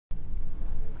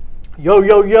Yo,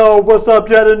 yo, yo, what's up,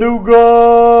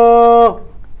 Chattanooga?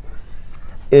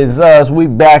 It's us. We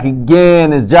back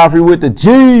again. It's Joffrey with the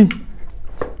G.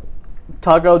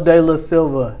 Taco De La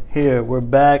Silva here. We're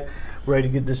back, ready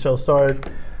to get this show started.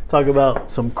 Talk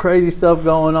about some crazy stuff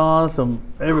going on.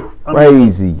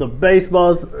 Crazy. The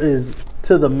baseball is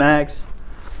to the max.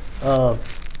 Some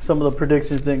of the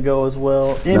predictions didn't go as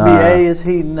well. NBA is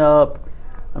heating up.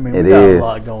 I mean, we got a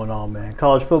lot going on, man.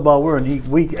 College football, we're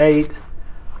in week 8.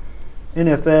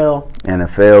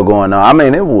 NFL going on. I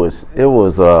mean, it was.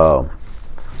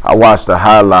 I watched the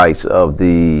highlights of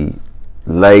the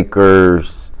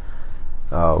Lakers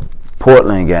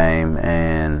Portland game,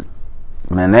 and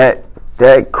man, that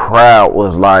crowd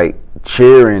was like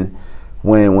cheering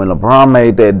when LeBron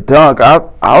made that dunk. I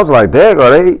was like, "Dang, are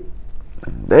they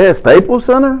at Staples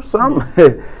Center or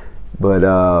something?" But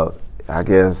I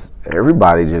guess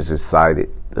everybody just excited.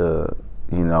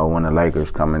 When the Lakers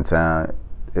come in town.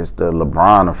 It's the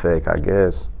LeBron effect, I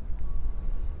guess.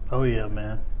 Oh, yeah,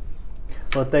 man.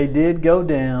 But they did go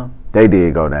down. They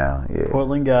did go down, yeah.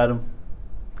 Portland got them.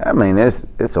 I mean, it's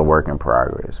a work in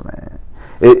progress, man.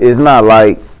 It's not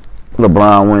like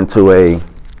LeBron went to a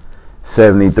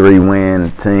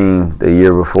 73-win team the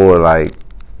year before. Like,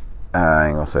 I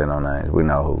ain't going to say no names. We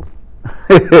know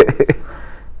who.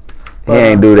 He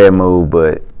ain't do that move,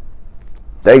 but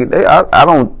I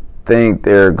don't think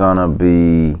they're going to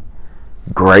be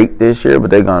great this year, but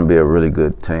they're going to be a really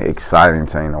good team, exciting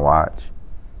team to watch.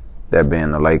 That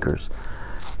being the Lakers.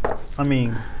 I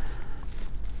mean,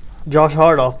 Josh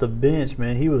Hart off the bench,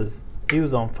 man, he was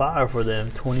on fire for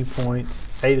them. 20 points,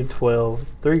 8 of 12,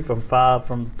 3 from 5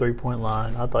 from the three-point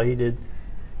line. I thought he did.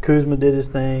 Kuzma did his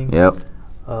thing. Yep.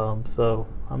 So,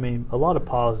 I mean, a lot of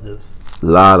positives. A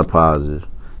lot of positives.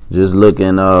 Just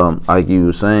looking, like you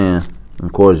were saying,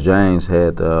 of course, James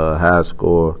had the high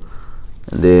score.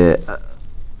 And then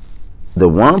the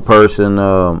one person,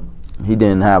 he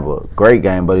didn't have a great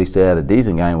game, but he still had a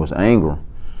decent game, was Ingram.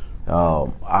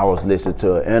 I was listening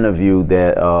to an interview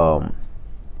that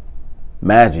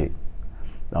Magic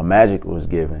was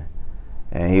giving.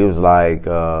 And he was like,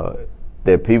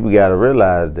 that people got to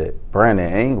realize that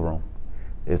Brandon Ingram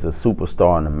is a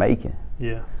superstar in the making.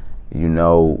 Yeah. You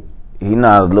know, he's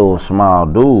not a little small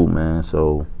dude, man.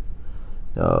 So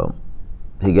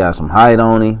he got some height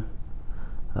on him.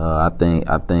 I think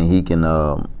he can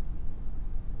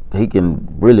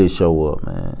really show up,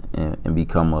 man, and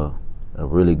become a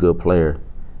really good player.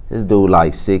 This dude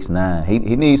like 6'9".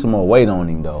 He needs some more weight on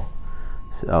him though.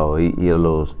 So he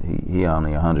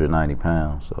only 190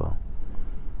 pounds. So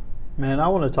man, I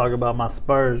want to talk about my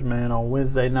Spurs, man. On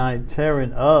Wednesday night,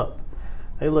 tearing up.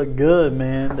 They look good,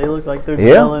 man. They look like they're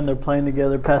gelling. They're playing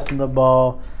together, passing the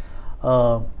ball.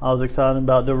 I was excited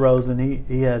about DeRozan.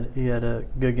 He had a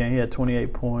good game. He had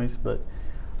 28 points, but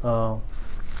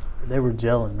they were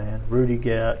gelling, man. Rudy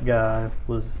Gay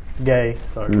was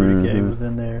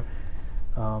in there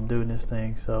doing his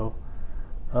thing. So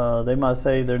they might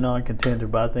say they're not a contender,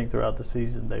 but I think throughout the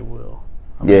season they will.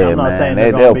 I mean, I'm not saying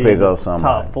they're going to be pick up somebody.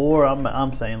 Top 4.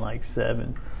 I'm saying like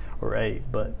 7 or 8,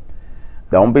 but.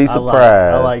 Don't be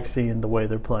surprised. I like seeing the way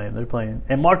they're playing.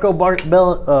 And Marco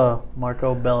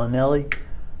Bellinelli,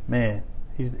 man,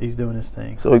 he's doing his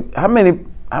thing. So how many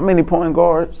point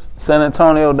guards San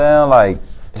Antonio down? Like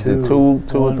is it two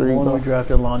or three? One we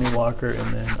drafted Lonnie Walker,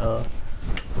 and then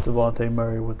Devontae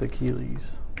Murray with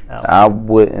Achilles out. I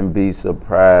wouldn't be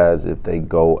surprised if they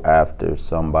go after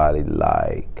somebody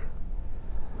like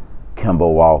Kemba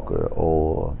Walker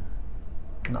or.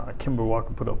 Nah, Kemba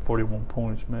Walker put up 41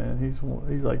 points, man. He's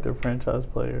like their franchise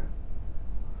player.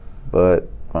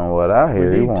 But from what I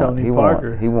hear, he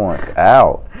wants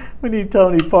out. We need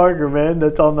Tony Parker, man.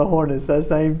 That's on the Hornets, that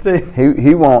same team.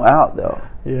 He won't out though.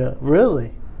 Yeah,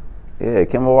 really. Yeah,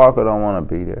 Kemba Walker don't want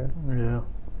to be there. Yeah.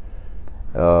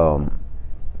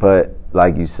 But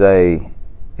like you say,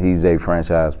 he's a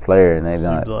franchise player, and they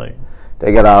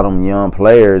got all them young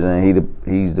players, and he's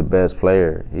the best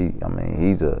player.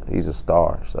 He's a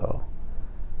star. So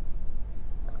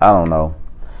I don't know.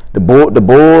 The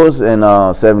Bulls and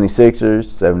 76ers.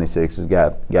 76ers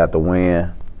got the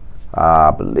win. I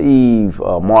believe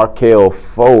Markelle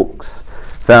Fultz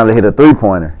finally hit a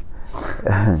 3-pointer.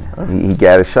 he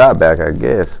got a shot back, I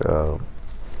guess. It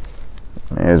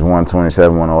was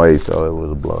 127-108, so it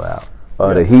was a blowout.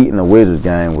 The Heat and the Wizards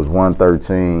game was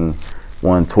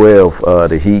 113-112.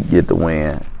 The Heat get the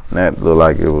win. And that looked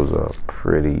like it was a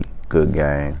pretty good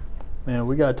game. Man,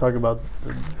 we got to talk about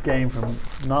the game from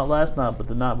not last night, but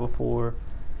the night before.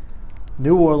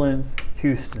 New Orleans,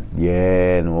 Houston.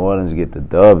 Yeah, New Orleans get the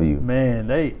W. Man,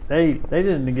 they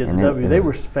didn't get the W. They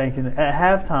were spanking at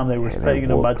halftime. They were spanking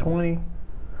them by 20.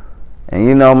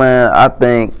 And man,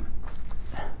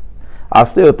 I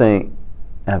still think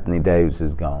Anthony Davis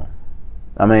is gone.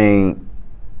 I mean,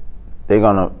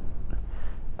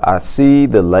 I see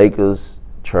the Lakers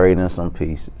trading some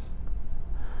pieces.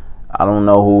 I don't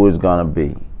know who it's gonna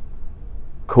be.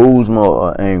 Kuzma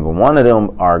or Ingram, one of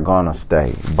them are gonna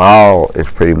stay. Ball is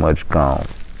pretty much gone.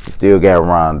 You still got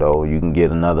Rondo. You can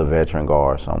get another veteran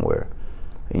guard somewhere,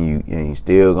 and you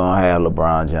still gonna have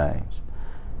LeBron James.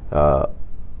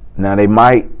 Now they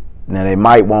might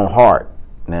want Hart.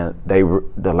 Now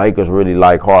the Lakers really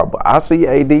like Hart, but I see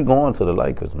AD going to the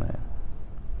Lakers, man.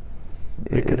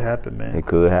 It could happen, man. It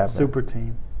could happen. Super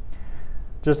team.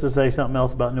 Just to say something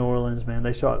else about New Orleans, man,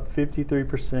 they shot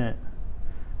 53%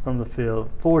 from the field,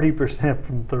 40%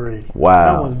 from three.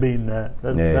 Wow. No one's beating that.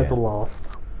 That's a loss.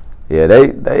 Yeah,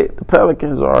 the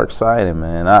Pelicans are exciting,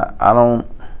 man. I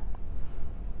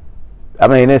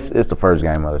mean, it's the first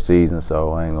game of the season,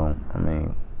 so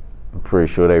I'm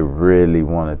pretty sure they really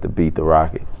wanted to beat the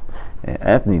Rockets. And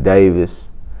Anthony Davis,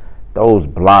 those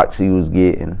blocks he was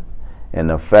getting, and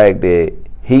the fact that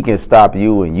he can stop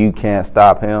you and you can't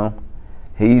stop him,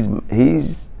 he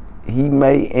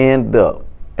may end up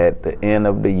at the end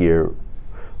of the year,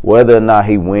 whether or not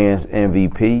he wins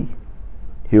MVP,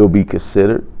 he'll be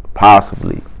considered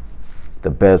possibly the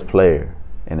best player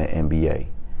in the NBA.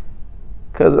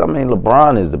 Because,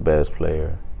 LeBron is the best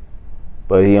player,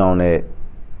 but he on that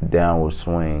downward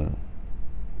swing.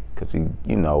 Because he,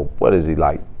 what is he,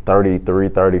 like 33,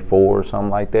 34 or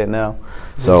something like that now?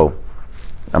 So,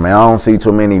 I don't see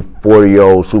too many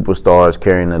 40-year-old superstars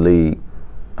carrying the league.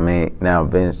 Now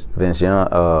Vince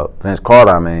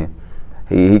Carter,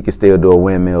 he can still do a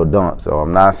windmill dunk. So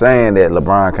I'm not saying that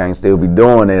LeBron can't still be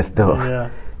doing that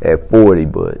stuff at 40,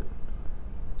 but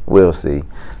we'll see.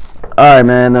 All right,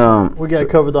 man. We got to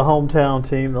cover the hometown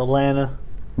team, Atlanta,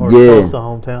 or close to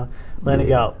hometown. Atlanta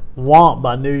got whomped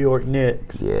by New York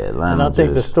Knicks. Yeah, Atlanta. And I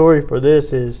think the story for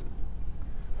this is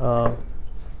Fizdale.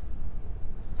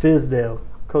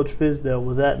 Coach Fizdale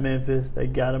was at Memphis. They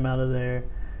got him out of there.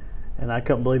 And I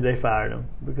couldn't believe they fired him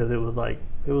because it was.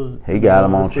 He got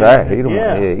him on track. He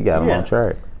got him on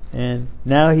track. And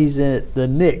now he's at the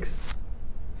Knicks.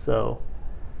 So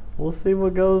we'll see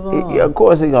what goes on. Of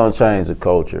course, he's gonna change the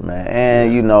culture, man.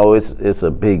 And it's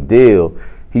a big deal.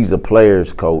 He's a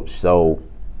player's coach, so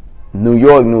New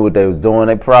York knew what they was doing.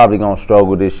 They probably gonna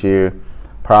struggle this year.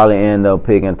 Probably end up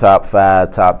picking top 5,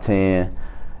 top 10.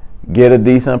 Get a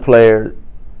decent player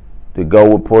to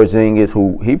go with Porzingis,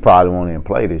 who he probably won't even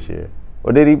play this year.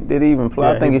 Or did he even play?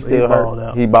 Yeah, I think he still hurt.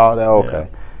 Out. He balled out. Okay.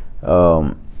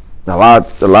 Yeah. A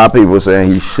lot of people are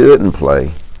saying he shouldn't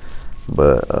play,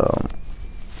 but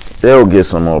they'll get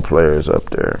some more players up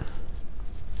there.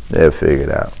 They'll figure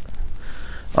it out.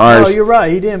 All right. No, you're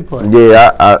right. He didn't play.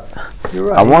 Yeah, you're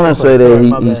right. I want to say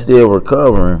that he's still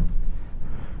recovering.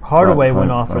 Hardaway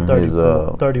went off for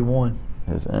 31.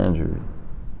 His injury.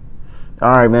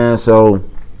 All right, man. So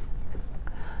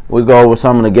we go over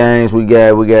some of the games. We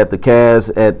got the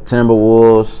Cavs at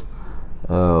Timberwolves.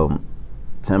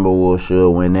 Timberwolves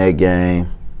should win that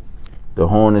game. The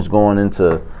Hornets going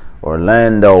into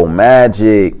Orlando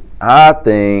Magic. I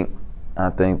think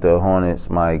the Hornets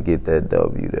might get that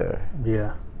W there.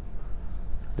 Yeah.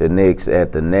 The Knicks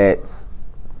at the Nets.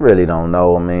 Really don't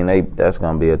know. That's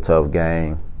going to be a tough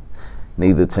game.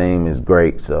 Neither team is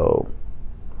great, so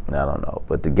I don't know.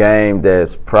 But the game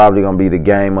that's probably going to be the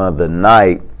game of the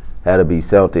night had to be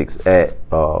Celtics at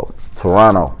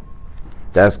Toronto.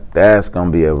 That's going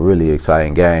to be a really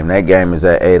exciting game. That game is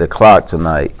at 8 o'clock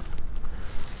tonight.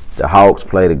 The Hawks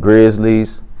play the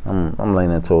Grizzlies. I'm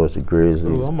leaning towards the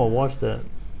Grizzlies. Ooh, I'm going to watch that.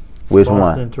 Which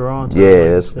Boston, one? Toronto.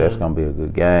 Yeah, that's going to be a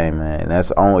good game, man.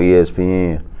 That's on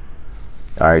ESPN.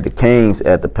 All right, the Kings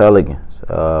at the Pelicans.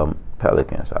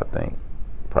 Pelicans, I think,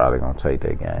 probably going to take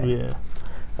that game. Yeah.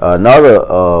 Another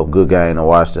good game to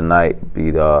watch tonight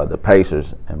be the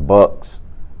Pacers and Bucks.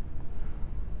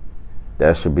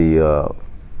 That should be a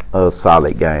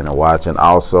solid game to watch. And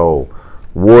also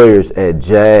Warriors at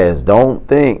Jazz. Don't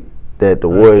think that the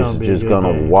Warriors are just going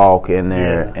to walk in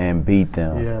there and beat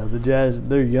them. Yeah, the Jazz,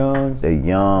 they're young. They're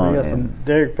young. They got some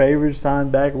Derek Favors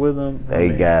signed back with them. They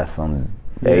got some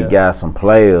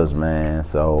players, man.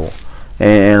 So,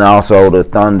 and also the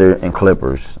Thunder and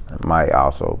Clippers might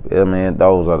also.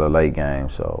 Those are the late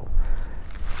games. So,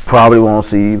 probably won't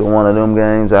see either one of them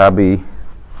games. I'll be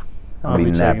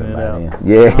checking it out.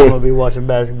 Yeah, I'm gonna be watching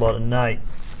basketball tonight.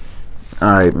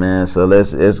 All right, man. So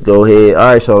let's go ahead.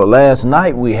 All right. So last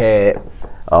night we had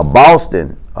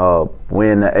Boston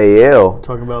win the AL.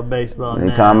 Talking about baseball.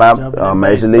 We're talking about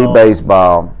Major League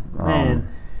Baseball. Man,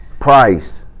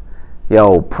 Price.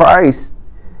 Price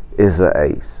is an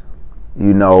ace.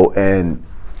 You know, and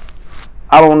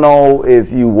I don't know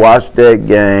if you watched that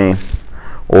game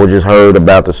or just heard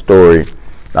about the story.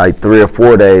 Like 3 or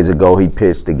 4 days ago, he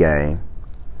pitched the game.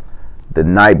 The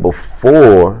night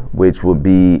before, which would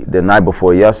be the night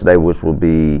before yesterday, which would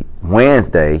be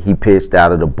Wednesday, he pitched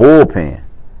out of the bullpen.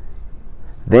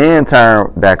 Then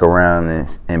turned back around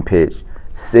and pitched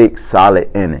 6 solid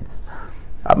innings.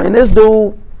 I mean, this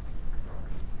dude,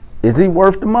 is he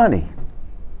worth the money?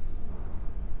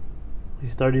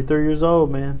 He's 33 years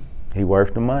old, man. He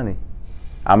worth the money.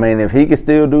 I mean, if he can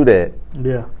still do that,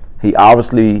 yeah, he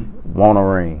obviously won a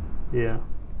ring. Yeah.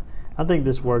 I think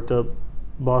this worked up.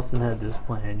 Boston had this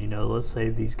plan, you know, let's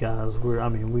save these guys.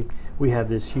 We have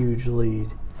this huge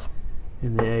lead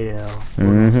in the AL. We're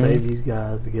going to save these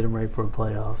guys to get them ready for the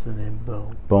playoffs, and then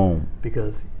boom. Boom.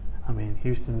 Because,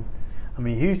 Houston,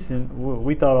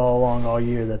 we thought all along, all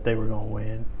year, that they were going to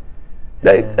win.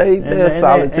 They're a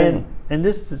solid team. And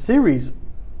this series,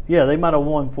 yeah, they might have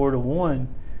won 4-1,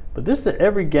 but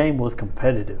every game was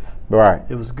competitive. Right.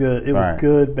 It was good. It was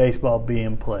good baseball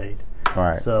being played.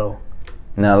 Right. So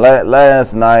now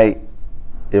last night,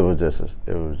 it was just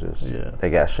they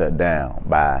got shut down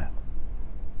by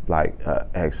like an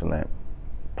excellent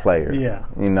player. Yeah.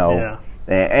 You know. Yeah.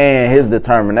 And his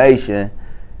determination,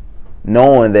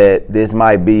 knowing that this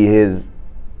might be his,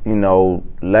 you know,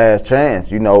 last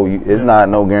chance. You know, it's not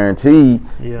no guarantee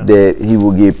that he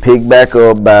will get picked back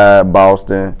up by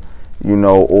Boston, you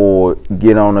know, or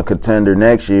get on a contender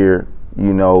next year,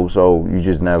 you know, so you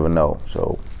just never know.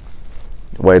 So,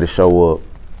 way to show up.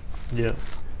 Yeah.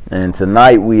 And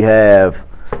tonight we have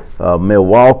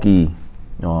Milwaukee,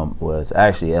 it's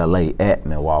actually L.A. at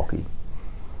Milwaukee.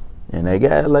 And they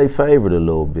got L.A. favored a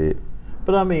little bit.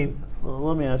 But, let me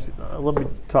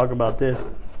talk about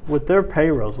this. With their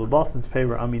payrolls, with Boston's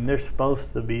payroll, they're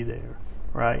supposed to be there,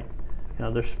 right? You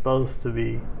know, they're supposed to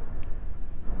be.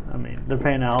 They're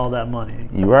paying out all that money.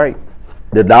 You're right.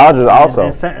 The Dodgers also,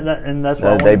 and that's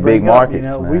why they big markets. You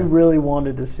know, man. We really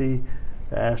wanted to see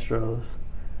the Astros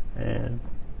and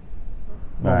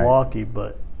Milwaukee,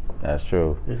 but that's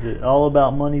true. Is it all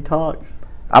about money talks?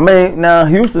 Now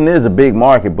Houston is a big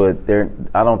market, but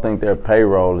I don't think their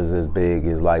payroll is as big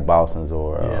as like Boston's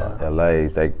or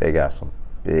LA's. They got some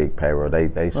big payroll. They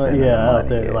spend money out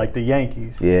there like the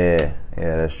Yankees. Yeah,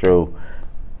 that's true.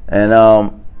 And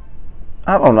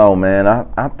I don't know, man.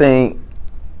 I think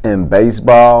in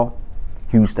baseball,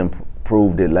 Houston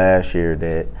proved it last year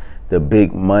that the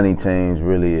big money teams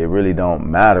really don't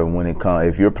matter when it comes.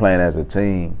 If you're playing as a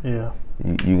team,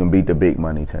 you can beat the big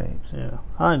money teams. Yeah,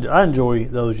 I enjoy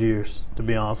those years, to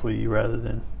be honest with you. Rather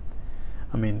than,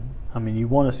 you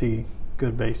want to see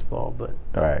good baseball, but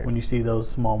when you see those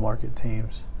small market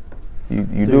teams,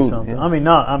 you do something.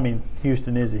 Yeah.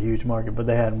 Houston is a huge market, but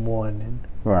they hadn't won.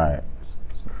 Right.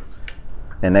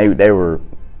 And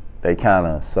they kind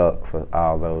of sucked for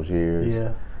all those years.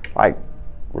 Yeah. Like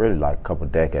a couple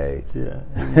decades. Yeah.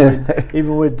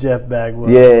 Even with Jeff Bagwell.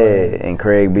 Yeah, and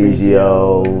Craig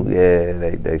Biggio.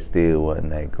 Yeah, they still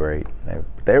wasn't that great.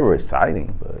 They were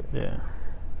exciting, but yeah.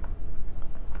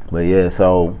 But yeah,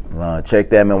 so check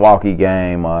that Milwaukee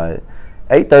game.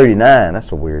 8:39.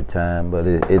 That's a weird time, but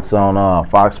it's on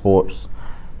Fox Sports.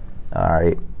 All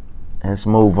right, let's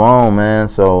move on, man.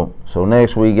 So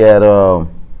next we got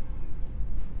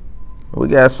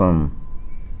some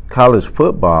college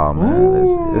football,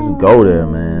 man. Let's go there,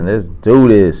 man. Let's do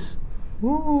this.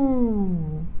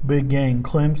 Woo. Big game.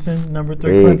 Clemson, number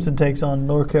 3. Clemson takes on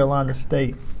North Carolina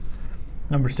State.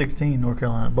 Number 16, North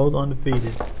Carolina. Both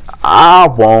undefeated. I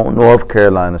want North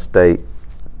Carolina State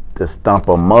to stomp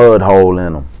a mud hole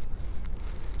in them.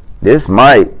 This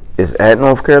is at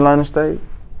North Carolina State.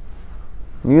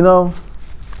 You know,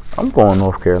 I'm going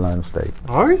North Carolina State.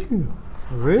 Are you?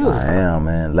 Really? I am,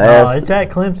 man. It's at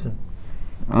Clemson.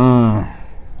 Man,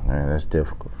 that's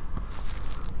difficult.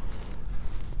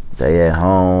 They at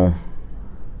home.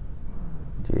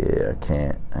 Yeah,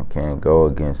 I can't go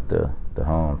against the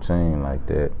home team like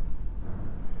that.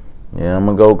 Yeah, I'm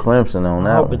gonna go Clemson on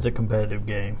that. I hope it's a competitive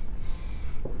game.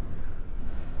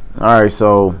 All right,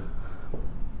 so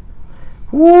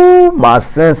my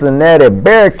Cincinnati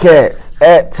Bearcats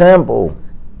at Temple.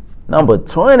 Number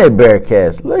 20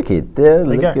 Bearcats. Look at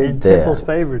that. Temple's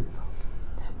favored.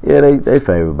 Yeah, they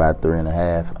favored by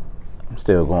 3.5. I'm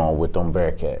still going with them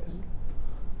Bearcats.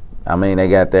 They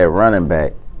got that running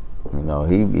back. You know,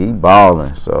 he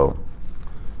balling. So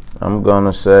I'm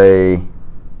gonna say,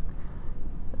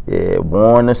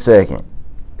 Warren II,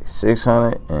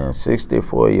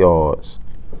 664 yards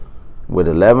with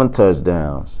 11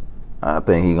 touchdowns. I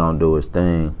think he gonna do his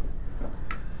thing.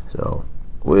 So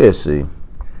we'll see.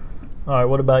 All right,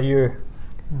 what about your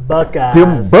Buckeyes.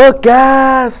 Them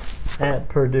Buckeyes. At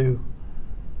Purdue.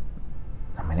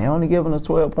 I mean, they only giving us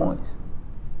 12 points.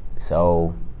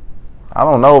 So, I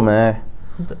don't know, man.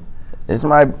 This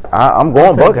might. I'm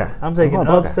going Buckeye. I'm taking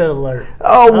upset alert.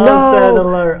 Oh, no. Upset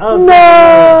alert. No.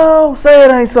 Alert. Say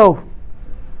it ain't so.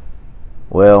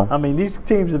 Well, I mean, these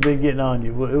teams have been getting on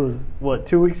you. It was,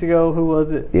 2 weeks ago? Who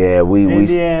was it? Yeah,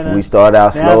 Indiana. we started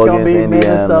out slow against Indiana.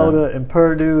 Minnesota, and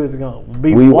Purdue is going to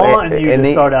be wanting you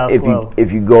to start out slow.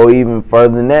 If you go even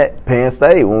further than that, Penn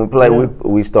State, when we played,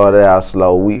 we started out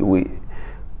slow.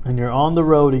 And you're on the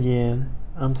road again.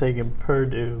 I'm taking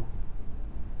Purdue.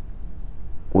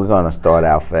 We're going to start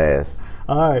out fast.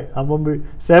 All right. I'm going to be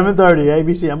 7:30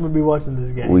 ABC. I'm going to be watching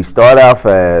this game. We start out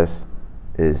fast.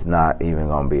 It's not even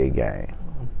going to be a game.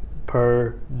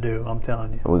 Purdue, I'm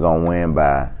telling you. We're going to win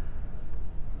by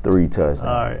 3 touchdowns. All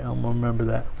right. I'm going to remember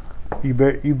that. You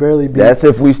barely beat. That's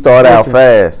if we start out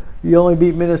fast. You only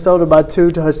beat Minnesota by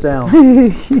 2 touchdowns.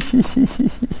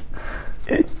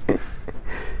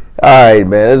 All right,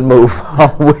 man. Let's move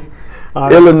on.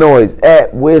 Right. Illinois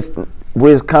at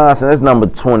Wisconsin. That's number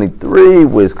 23,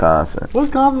 Wisconsin.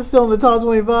 Wisconsin's still in the top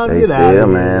 25. They Get still, out of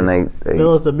here. Man. They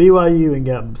lost to BYU and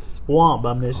got swamped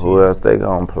by Michigan. Who else they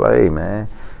gonna play, man?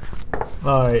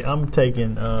 All right, I'm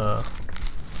taking. I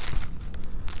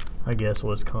guess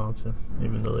Wisconsin,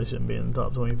 even though they shouldn't be in the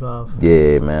top 25.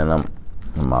 Yeah, man. I'm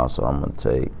gonna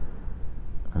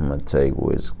take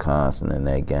Wisconsin in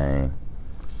that game.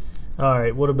 All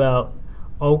right. What about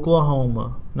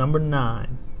Oklahoma, number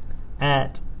 9,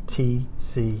 at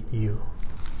TCU?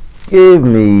 Give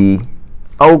me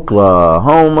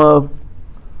Oklahoma.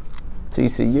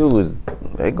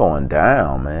 TCU they going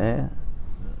down, man.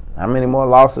 How many more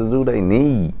losses do they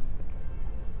need?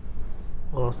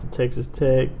 Lost to Texas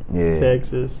Tech,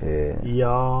 Texas,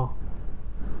 y'all.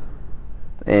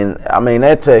 And I mean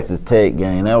that Texas Tech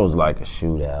game, that was like a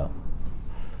shootout.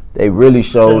 They really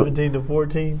showed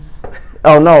 17-14.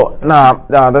 Oh no,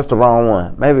 that's the wrong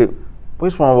one. Maybe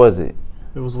which one was it?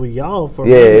 It was with y'all for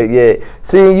Yeah.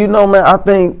 See, you know, man, I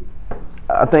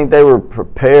think they were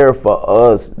prepared for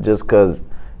us just because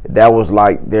that was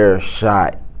like their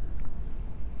shot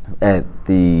at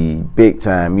the big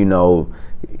time. You know,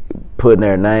 putting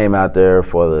their name out there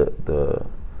for the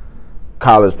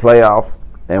college playoff.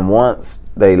 And once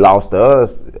they lost to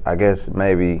us, I guess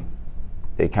maybe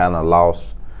they kind of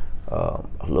lost a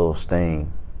little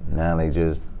steam. Now they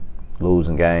just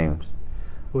losing games.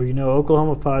 Well, you know,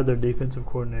 Oklahoma fired their defensive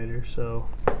coordinator, so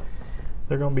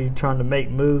they're going to be trying to make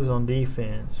moves on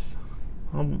defense.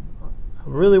 I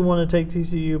really want to take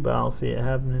TCU, but I don't see it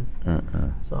happening.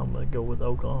 So I'm going to go with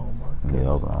Oklahoma. Yeah,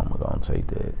 Oklahoma going to take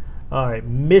that. All right,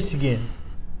 Michigan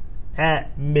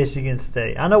at Michigan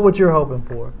State. I know what you're hoping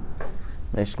for.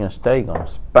 Michigan State going to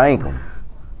spank them.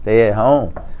 They at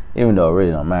home. Even though it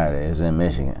really don't matter. It's in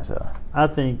Michigan, so. I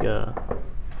think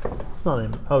it's not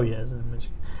in – oh, yeah, it's in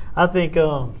Michigan. I think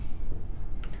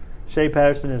Shea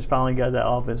Patterson has finally got that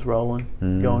offense rolling,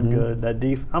 going good. Their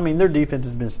defense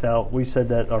has been stout. We said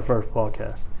that our first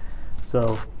podcast.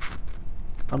 So,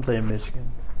 I'm saying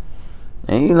Michigan.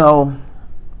 And, you know,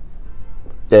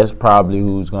 that's probably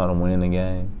who's going to win the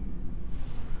game.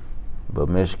 But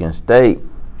Michigan State,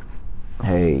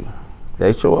 hey,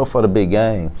 they show up for the big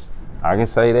games. I can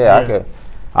say that. Yeah.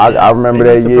 I remember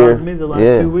that year. Surprised me the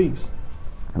last 2 weeks.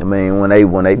 I mean,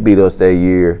 when they beat us that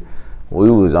year, we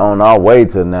was on our way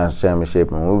to the national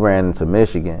championship, and we ran into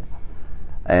Michigan.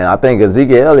 And I think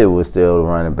Ezekiel Elliott was still the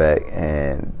running back,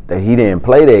 and he didn't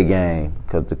play that game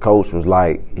because the coach was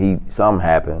like, something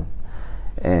happened,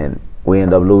 and we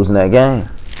ended up losing that game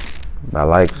by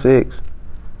like 6.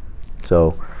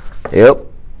 So, yep,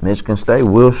 Michigan State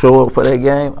will show up for that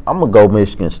game. I'm gonna go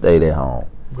Michigan State at home.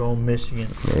 Go Michigan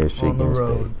on the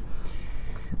road.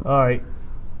 State. All right.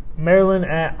 Maryland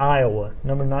at Iowa,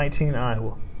 number 19,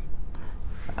 Iowa.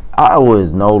 Iowa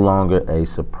is no longer a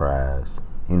surprise.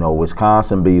 You know,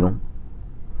 Wisconsin beat them.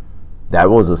 That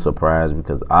was a surprise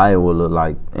because Iowa looked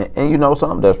like, and you know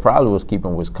something, that's probably what's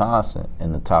keeping Wisconsin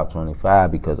in the top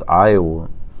 25 because Iowa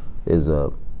is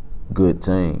a good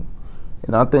team,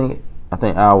 and I think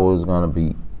Iowa is going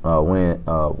to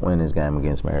win this game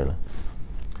against Maryland.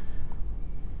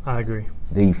 I agree.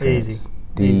 Defense. Easy.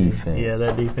 Defense. Yeah,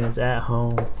 that defense at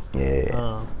home.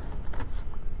 Yeah.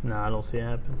 No, I don't see it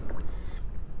happen.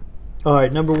 All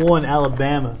right, number 1,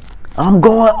 Alabama. I'm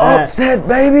going upset,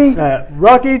 baby. At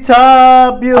Rocky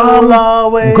Top, you'll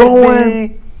always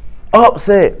be.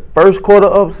 Upset. First quarter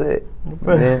upset.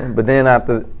 But then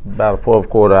after about the fourth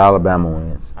quarter, Alabama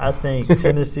wins. I think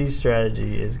Tennessee's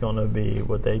strategy is going to be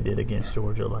what they did against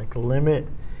Georgia. Like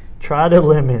try to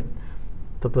limit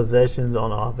the possessions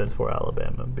on offense for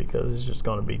Alabama because it's just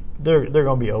going to be they're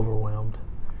going to be overwhelmed.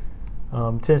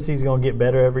 Tennessee's going to get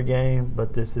better every game,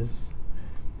 but this is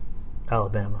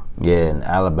Alabama. Yeah, and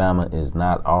Alabama is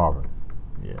not Auburn.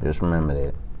 Yeah. Just remember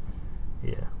that.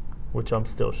 Yeah, which I'm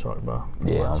still shocked by.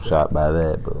 Yeah, I'm shocked by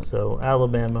that. But so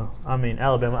Alabama. I mean,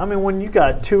 when you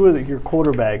got two of your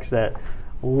quarterbacks that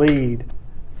lead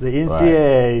the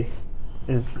NCAA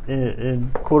is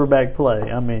in quarterback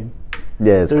play. I mean,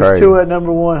 yeah, it's there's crazy. two at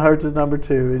number one, Hurts is number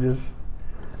two. It just,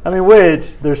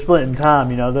 which they're splitting time.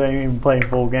 They ain't even playing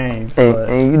full games.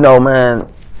 And man,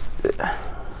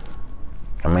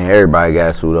 everybody got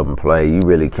to suit up and play. You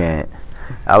really can't.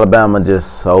 Alabama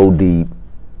just so deep.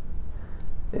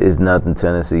 It's nothing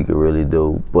Tennessee could really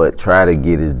do, but try to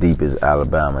get as deep as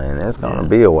Alabama, and it's going to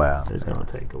be a while. It's going to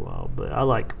take a while, but I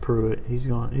like Pruitt. He's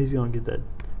going to get that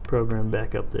program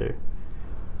back up there.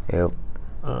 Yep.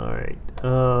 All right.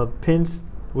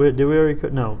 Did we already?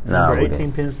 No. Number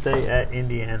 18, Penn State at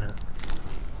Indiana.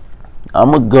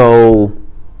 I'm going to go.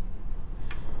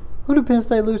 Who did Penn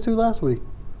State lose to last week?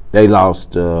 They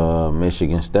lost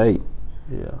Michigan State.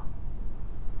 Yeah.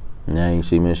 Now you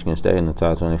see Michigan State in the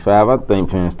top 25. I think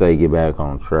Penn State get back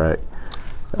on track.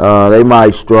 They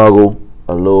might struggle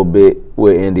a little bit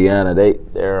with Indiana.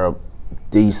 They're a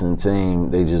decent team.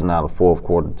 They just not a fourth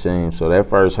quarter team. So that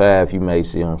first half, you may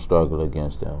see them struggle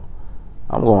against them.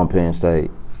 I'm going Penn State.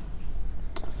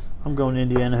 I'm going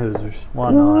Indiana Hoosiers.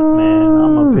 Why not, man?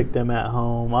 I'm going to pick them at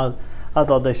home. I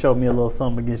thought they showed me a little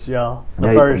something against y'all.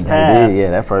 First half. Did,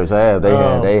 yeah, that first half,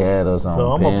 they had us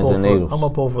on pins and needles. I'm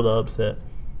going to pull for the upset.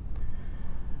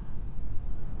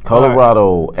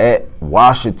 Colorado at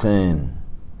Washington.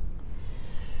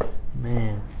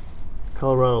 Man,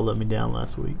 Colorado let me down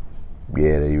last week.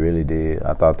 Yeah, they really did.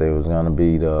 I thought they was going to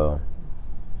beat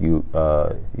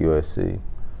USC.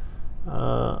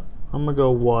 I'm going to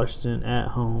go Washington at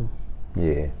home.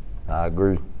 Yeah, I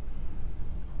agree.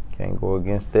 Can't go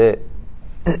against that.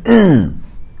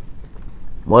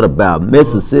 What about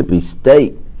Mississippi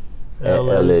State at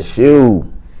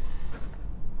LSU?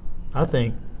 I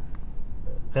think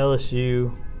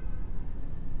LSU,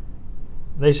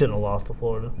 they shouldn't have lost to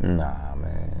Florida. Nah,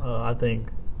 man. I think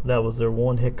that was their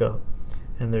one hiccup,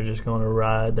 and they're just going to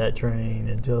ride that train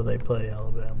until they play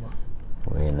Alabama.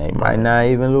 Well, and they might not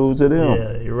even lose to them.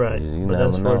 Yeah, you're right. But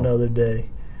that's for another day.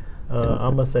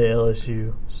 I'm going to say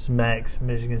LSU smacks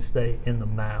Michigan State in the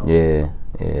mouth. Yeah,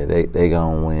 they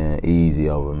going to win easy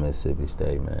over Mississippi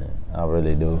State, man. I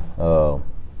really do.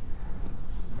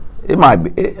 It might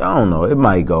be. I don't know. It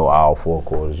might go all four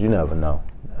quarters. You never know.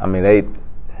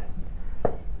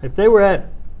 If they were at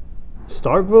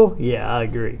Starkville, yeah, I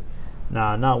agree.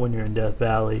 Nah, not when you're in Death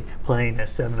Valley playing at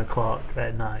 7 o'clock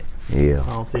at night. Yeah,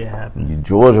 I don't see it happening.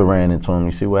 Georgia ran into them.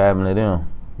 You see what happened to them?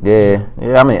 Yeah.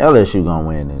 LSU gonna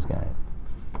win this game.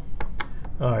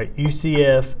 All right,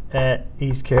 UCF at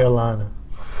East Carolina.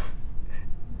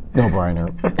 No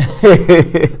brainer.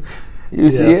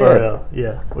 UCF.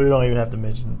 Yeah, we don't even have to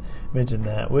mention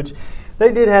that. Which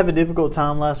they did have a difficult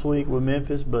time last week with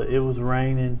Memphis, but it was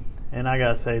raining, and I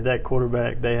gotta say that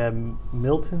quarterback they had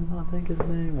Milton, I think his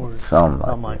name, or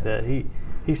something like that.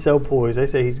 He's so poised. They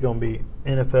say he's gonna be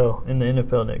in the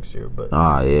NFL next year. But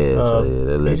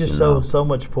he just showed so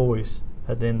much poise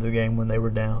at the end of the game when they were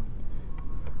down.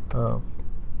 All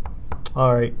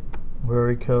right, where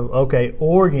we go? Okay,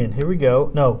 Oregon. Here we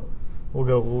go. No, we'll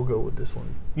go with this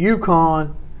one.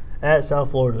 UConn at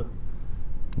South Florida.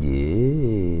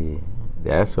 Yeah,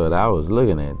 that's what I was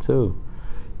looking at too.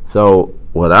 So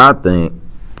what I think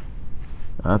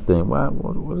what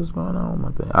is going on with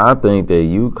my thing? I think that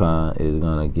UConn is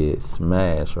gonna get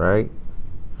smashed, right?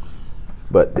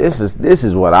 But this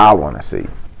is what I want to see.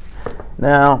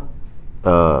 Now,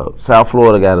 South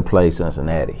Florida got to play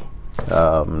Cincinnati,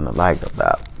 like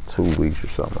about 2 weeks or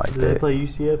something like that. Do they play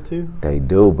UCF too? They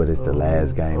do, but it's the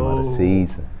last game of the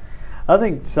season. I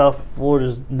think South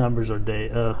Florida's numbers are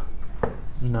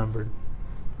numbered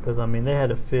because they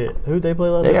had a fit. Who'd they play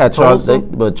last week? They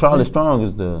got Charlie Strong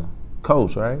is the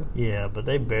coach, right? Yeah, but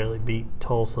they barely beat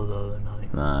Tulsa the other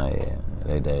night. Nah, yeah,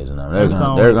 their days are numbered.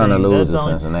 They're gonna lose to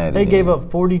Cincinnati. They gave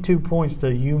up 42 points to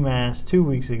UMass 2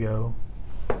 weeks ago.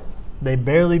 They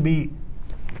barely beat.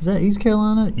 Is that East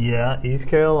Carolina? Yeah, East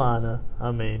Carolina.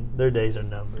 Their days are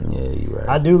numbered. Yeah, you're right.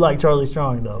 I do like Charlie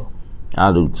Strong though.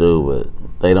 I do too, but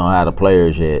they don't have the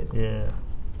players yet. Yeah.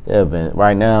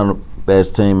 Right now, the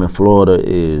best team in Florida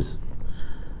is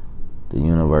the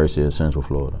University of Central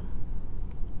Florida.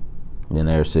 Then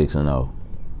they're 6-0.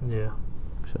 Yeah.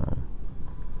 So.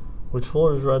 Which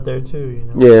Florida's right there too,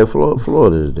 Yeah,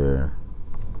 Florida's there.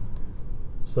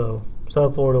 So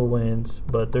South Florida wins,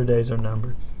 but their days are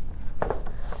numbered.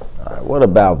 right, what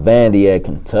about Vandy at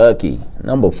Kentucky?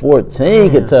 Number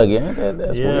 14, Kentucky.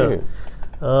 That's weird.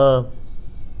 You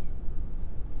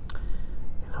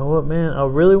know what, man? I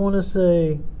really want to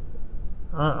say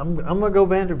I'm gonna go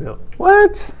Vanderbilt.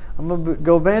 What? I'm gonna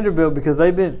go Vanderbilt because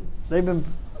they've been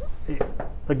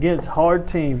against hard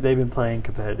teams. They've been playing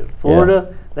competitive.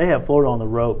 Florida, they have Florida on the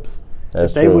ropes.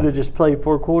 That's if they would have just played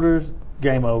 4 quarters,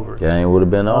 game over. Game would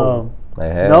have been over.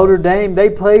 Notre Dame, they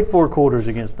played 4 quarters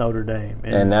against Notre Dame.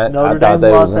 And Notre Dame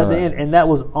lost at the end. And that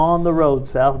was on the road,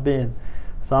 South Bend.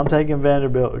 So I'm taking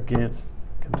Vanderbilt against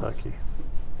Kentucky.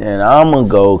 And I'm going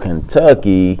to go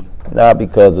Kentucky, not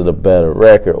because of the better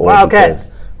record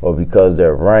or because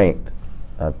they're ranked.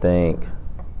 I think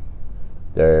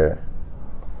they're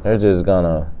just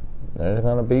gonna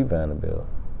beat Vanderbilt.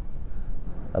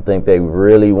 I think they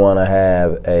really want to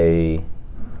have a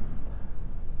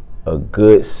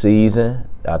good season.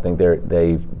 I think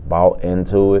they've bought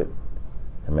into it.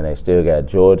 I mean, they still got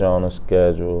Georgia on the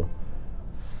schedule.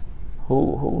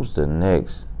 Who's the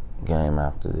next game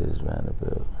after this,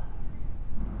 Vanderbilt?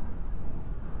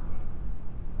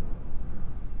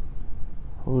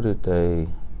 Who did they?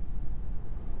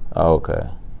 Oh, okay.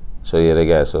 So they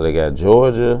got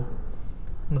Georgia,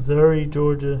 Missouri,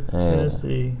 Georgia,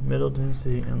 Tennessee, Middle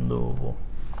Tennessee, and Louisville.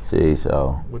 See,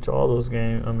 so which all those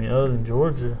games? I mean, other than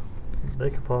Georgia, they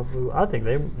could possibly. I think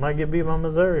they might get beat by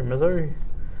Missouri. Missouri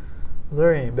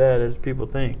ain't bad as people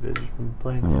think. They've just been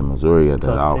playing. Yeah, Missouri got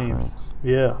that offense. Teams.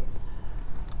 Yeah.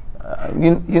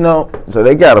 You know, so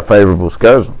they got a favorable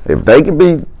schedule. If they can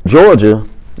beat Georgia,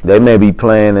 they may be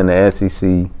playing in the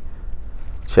SEC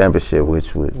championship,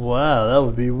 which would. Wow, that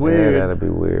would be weird. Yeah, that'd be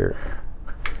weird.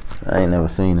 I ain't never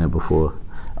seen that before.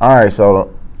 All right,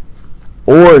 so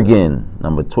Oregon,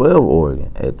 number 12,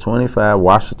 Oregon at 25,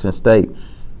 Washington State.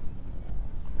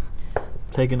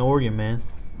 Taking Oregon, man.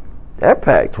 That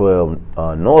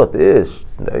Pac-12 North is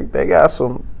they got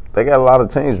a lot of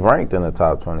teams ranked in the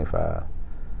top 25.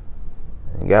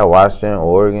 You got Washington,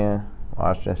 Oregon,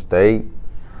 Washington State.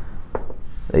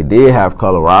 They did have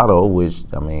Colorado, which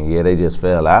I mean, they just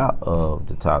fell out of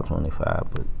the top 25,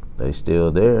 but they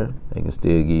still there. They can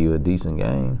still give you a decent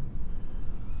game.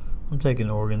 I'm taking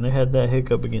Oregon. They had that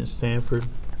hiccup against Stanford.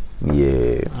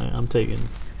 Yeah. I'm taking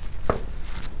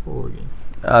Oregon.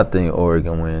 I think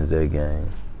Oregon wins that game.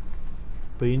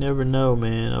 But you never know,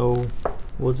 man. Oh,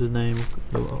 what's his name?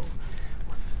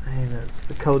 That's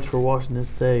the coach for Washington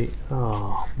State.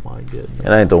 Oh, my goodness. It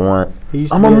ain't the one. He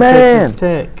used to be at Texas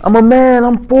Tech. I'm a man.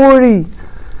 I'm 40.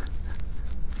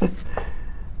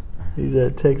 He's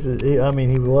at Texas. He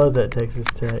was at Texas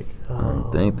Tech. Oh, I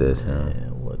don't think that's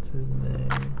him. What's his name?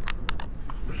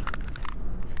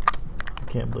 I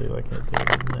can't believe I can't think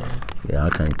of his name. Yeah, I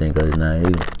can't think of his name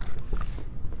either.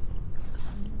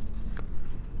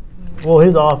 Well,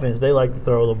 his offense, they like to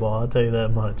throw the ball. I'll tell you that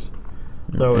much.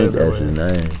 Throw it everywhere. That's his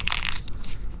name.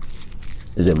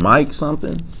 Is it Mike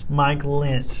something? Mike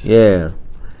Lynch. Yeah.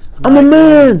 I'm a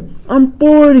man. I'm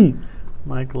 40.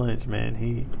 Mike Lynch, man.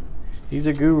 He's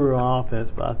a guru on offense,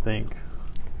 but I think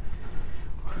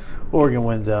Oregon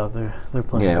wins out there. They're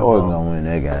playing. Yeah, Oregon gonna win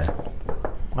that game.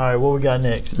 All right, what we got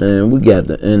next? Man, we got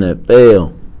the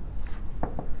NFL.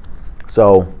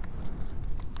 So,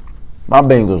 my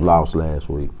Bengals lost last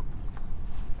week.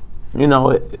 You know,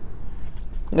 it's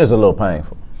a little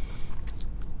painful.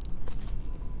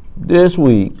 This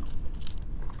week,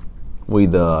 we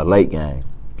the late game,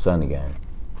 Sunday game.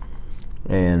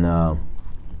 And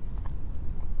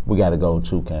we got to go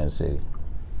to Kansas City.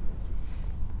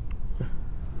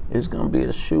 It's going to be a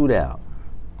shootout.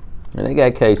 And they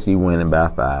got KC winning by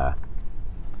 5.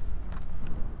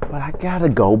 But I got to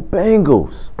go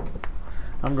Bengals.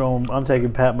 I'm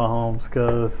taking Pat Mahomes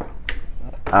because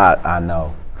I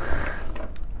know.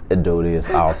 That dude is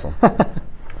awesome.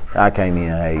 I can't even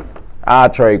hate. I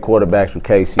trade quarterbacks for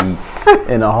KC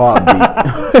in a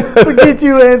heartbeat. Forget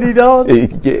you, Andy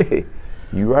Dalton. Yeah,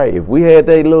 you're right. If we had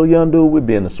that little young dude, we'd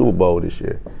be in the Super Bowl this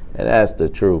year. And that's the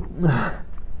truth.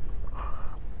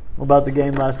 What about the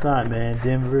game last night, man?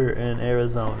 Denver and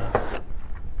Arizona.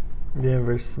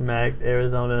 Denver smacked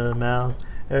Arizona in the mouth.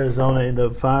 Arizona ended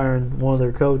up firing one of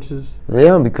their coaches.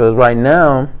 Yeah, because right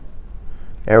now,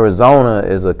 Arizona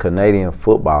is a Canadian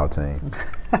football team.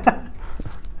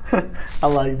 I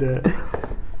like that.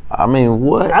 I mean,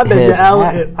 what? I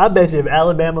bet you if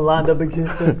Alabama lined up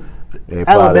against them,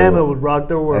 Alabama would rock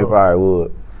their world. They probably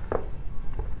would.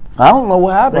 I don't know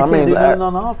what happened. They can't do nothing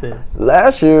on offense.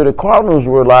 Last year, the Cardinals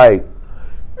were like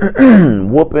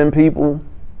whooping people.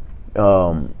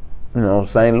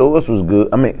 St. Louis was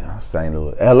good. St.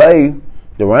 Louis. L.A.,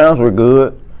 the Rams were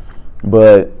good.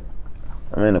 But,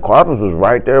 the Cardinals was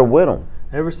right there with them.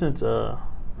 Ever since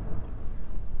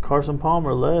Carson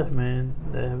Palmer left, man.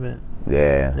 They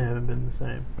haven't been the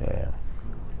same. Yeah.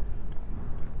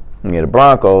 Yeah, the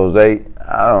Broncos,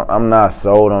 I'm not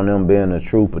sold on them being the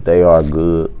truth, but they are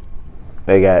good.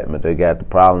 They got the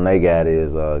problem they got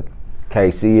is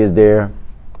KC is there,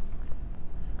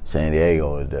 San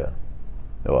Diego is there.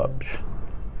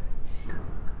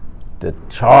 The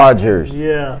Chargers.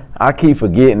 Yeah. I keep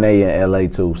forgetting they in LA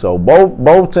too. So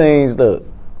both teams, look.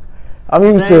 I'm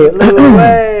used St.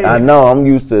 Louis. I know, I'm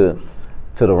used to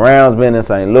the Rams being in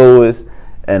St. Louis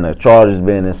and the Chargers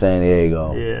being in San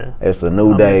Diego. Yeah. It's a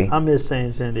new day. I miss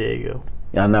saying San Diego.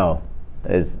 I know.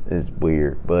 It's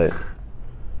weird, but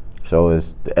so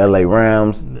it's the LA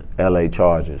Rams, LA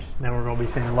Chargers. Now we're gonna be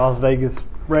saying Las Vegas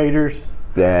Raiders.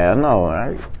 Yeah, I know,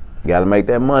 right? Got to make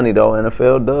that money though.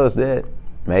 NFL does that,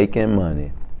 making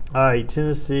money. All right,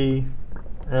 Tennessee,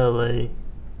 LA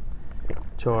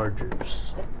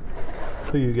Chargers.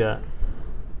 Who you got?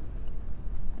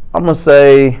 I'm gonna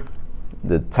say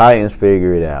the Titans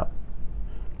figure it out.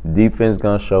 Defense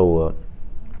gonna show up.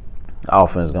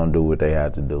 Offense gonna do what they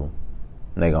have to do.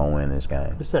 And they gonna win this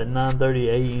game. It's at 9:30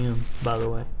 a.m. by the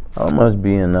way. Oh, it must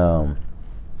be in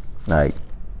like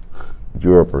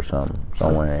Europe or something,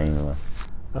 somewhere in England.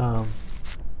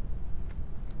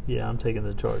 Yeah, I'm taking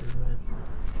the Chargers, man.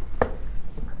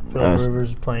 Philip Rivers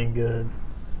is playing good.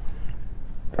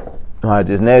 All right,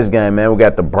 this next game, man, we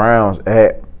got the Browns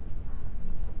at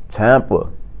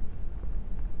Tampa.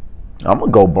 I'm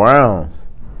gonna go Browns.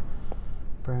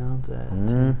 Browns at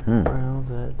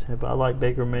Tampa. I like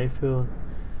Baker Mayfield.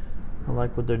 I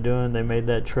like what they're doing. They made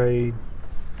that trade.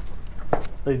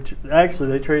 They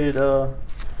traded the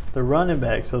running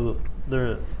back, so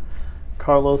they're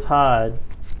Carlos Hyde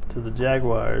to the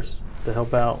Jaguars to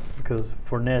help out because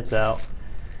Fournette's out.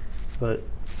 But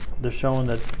they're showing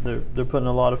that they're putting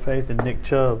a lot of faith in Nick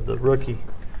Chubb, the rookie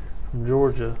from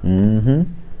Georgia.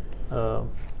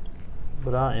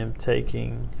 But I am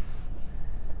taking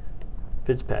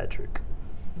Fitzpatrick.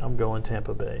 I'm going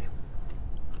Tampa Bay.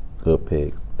 Good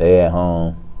pick. They at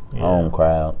home, home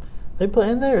crowd. They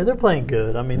play in there. They're playing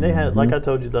good. I mean, they had, like I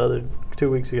told you the other 2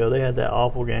 weeks ago, they had that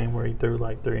awful game where he threw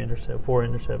like 4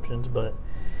 interceptions. But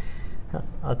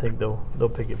I think they'll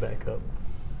pick it back up.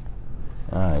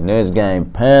 All right, next game,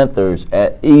 Panthers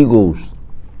at Eagles.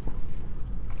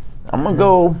 I'm gonna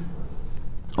go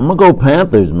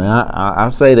Panthers, man. I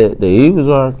say that the Eagles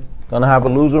are gonna have a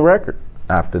losing record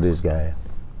after this game.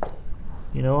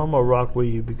 You know, I'm gonna rock with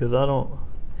you because I know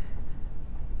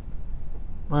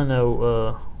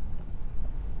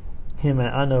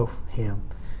him.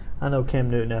 I know Cam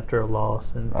Newton after a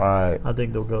loss, and I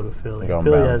think they'll go to Philly.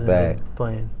 Philly hasn't been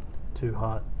playing too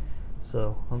hot,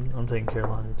 so I'm taking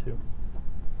Carolina too.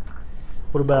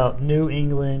 What about New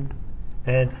England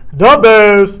and the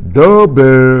Bears? The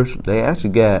Bears. They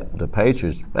actually got the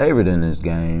Patriots favored in this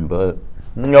game, but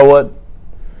you know what?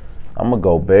 I'm gonna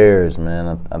go Bears,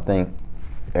 man. I think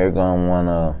they're gonna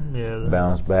wanna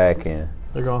bounce back and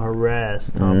they're gonna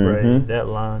harass Tom Brady. That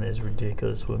line is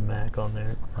ridiculous with Mac on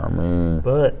there. I mean,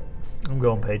 but I'm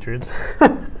going Patriots.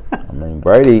 I mean,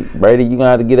 Brady, you gonna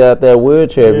have to get out that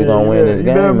wheelchair if you're gonna win this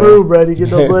game. You better move, Brady.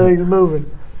 Get those legs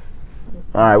moving.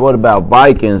 All right, what about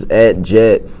Vikings at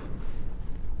Jets?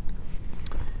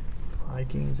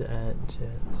 Vikings at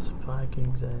Jets.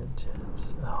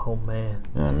 Oh, man.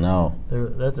 I know.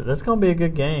 That's going to be a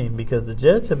good game because the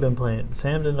Jets have been playing.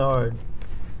 Sam Darnold,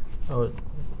 I'm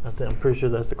pretty sure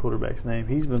that's the quarterback's name.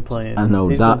 He's been playing. I know.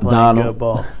 He's been playing good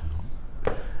ball.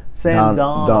 Sam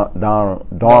Darnold,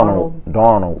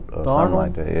 or something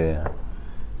like that, yeah.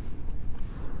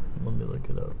 Let me look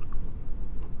it up.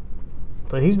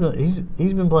 But he's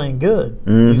been playing good.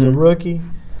 He's a rookie,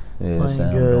 playing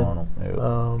Sam good.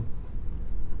 Darnold,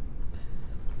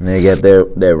 and they got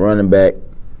that running back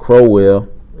Crowell.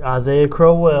 Isaiah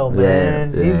Crowell,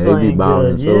 man, he's playing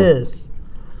good. Yes.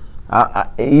 I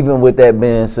even with that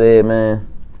being said, man,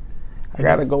 I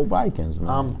gotta go Vikings,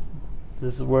 man.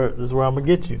 This is where I'm gonna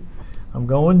get you. I'm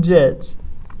going Jets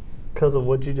because of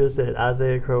what you just said.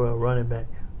 Isaiah Crowell, running back.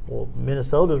 Well,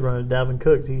 Minnesota's running Dalvin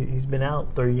Cook. He's been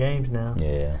out 3 games now.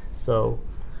 Yeah. So,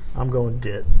 I'm going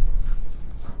Jets.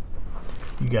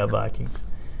 You got Vikings.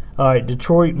 All right,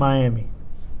 Detroit, Miami.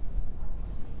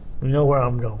 You know where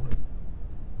I'm going.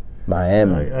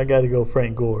 Miami. I got to go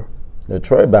Frank Gore.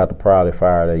 Detroit about to probably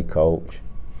fire their coach.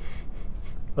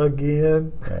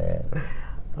 Again? Yeah.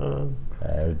 I'm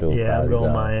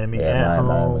going Miami at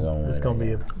home. It's going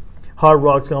to be Hard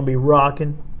Rock's going to be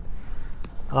rocking.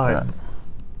 All right.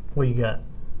 What you got?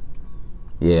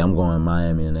 Yeah, I'm going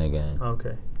Miami in that game.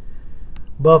 Okay.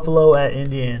 Buffalo at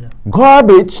Indiana.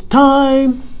 Garbage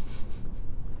time.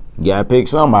 You got to pick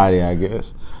somebody, I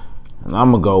guess.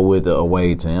 I'm going to go with the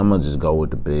away team. I'm going to just go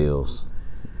with the Bills.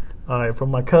 All right,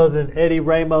 from my cousin Eddie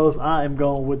Ramos, I am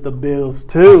going with the Bills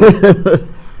too.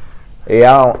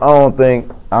 Yeah, I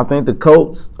think the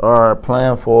Colts are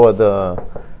playing for the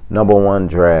 #1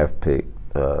 draft pick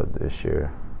this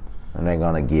year, and they're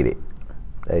going to get it.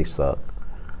 They suck.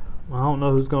 I don't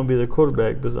know who's going to be their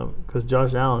quarterback because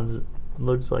Josh Allen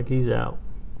looks like he's out.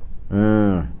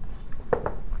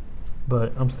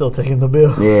 But I'm still taking the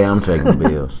Bills. Yeah, I'm taking the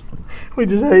Bills. We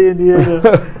just hate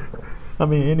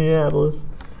Indianapolis.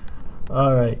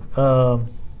 All right.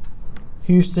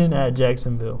 Houston at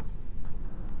Jacksonville.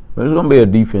 It's going to be a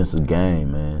defensive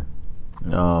game, man.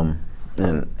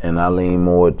 And I lean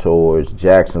more towards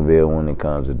Jacksonville when it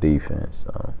comes to defense.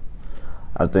 So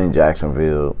I think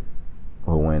Jacksonville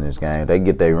will win this game. They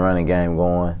get their running game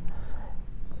going.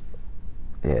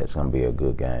 Yeah, it's going to be a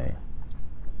good game.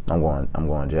 I'm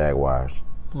going Jaguars.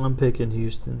 I'm picking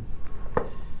Houston.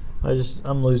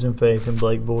 I'm losing faith in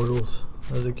Blake Bortles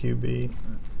as a QB.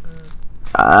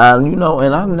 And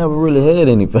I've never really had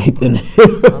any faith in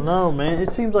it. I know, man.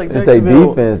 It seems like Jacksonville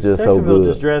defense just so good.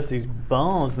 Just drafts these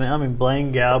bones, man. I mean,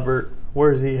 Blaine Gabbert,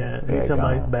 where's he at? He's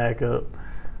somebody's backup.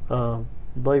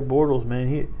 Blake Bortles,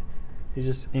 man, he's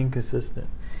just inconsistent.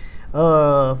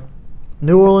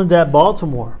 New Orleans at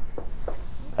Baltimore.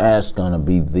 That's gonna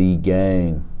be the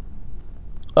game.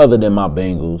 Other than my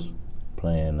Bengals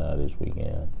playing this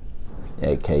weekend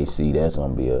at KC, that's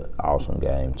gonna be an awesome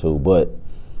game too. But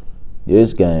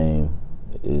this game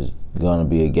is gonna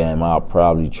be a game I'll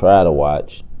probably try to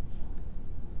watch.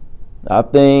 I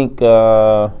think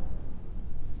the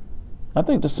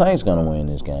Saints gonna win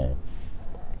this game.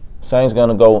 Saints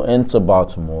gonna go into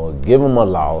Baltimore, give them a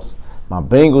loss. My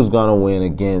Bengals gonna win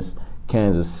against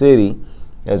Kansas City.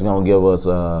 That's gonna give us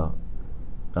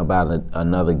about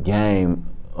another game.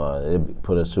 It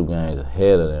put us 2 games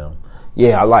ahead of them.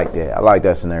 Yeah, I like that. I like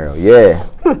that scenario. Yeah.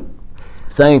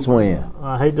 Saints win.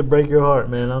 I hate to break your heart,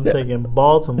 man. I'm taking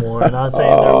Baltimore, and I'm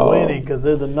saying they're winning because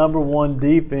they're the #1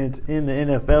 defense in the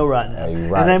NFL right now.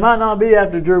 Right. And they might not be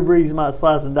after Drew Brees might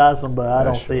slice and dice them, but I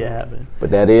don't see it happening. But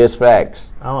that is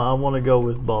facts. I want to go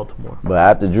with Baltimore. But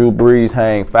after Drew Brees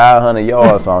hang 500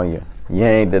 yards on you, you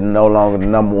ain't no longer the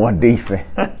 #1 defense.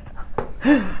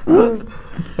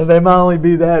 And they might only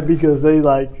be that because they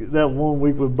that 1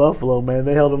 week with Buffalo, man.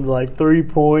 They held them to 3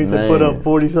 points and put up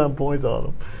 40-something points on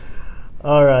them.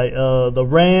 All right, the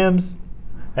Rams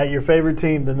at your favorite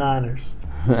team, the Niners.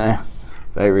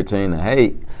 Favorite team to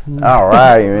hate. All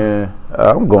right, man.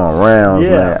 I'm going Rams,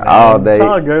 man. All day,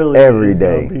 Todd Gurley every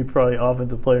day. Be probably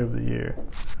Offensive Player of the Year.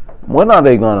 When are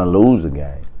they going to lose a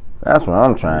game? That's what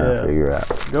I'm trying to figure out.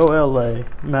 Go LA.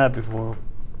 I'm happy for them.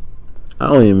 I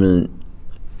don't even.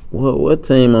 What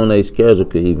team on their schedule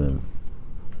could even?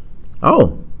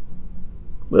 Oh,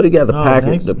 well, they got the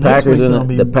Packers, the Packers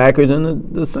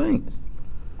and the Saints.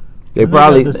 They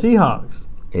probably got the Seahawks.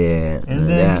 Yeah, and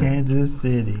then Kansas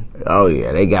City. Oh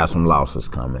yeah, they got some losses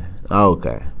coming.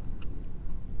 Okay.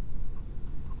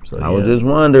 So I was just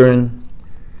wondering.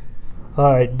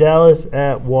 All right, Dallas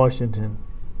at Washington.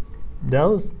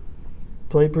 Dallas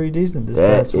played pretty decent this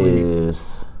past week.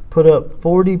 Put up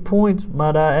 40 points,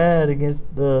 might I add, against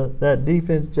that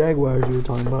defense Jaguars you were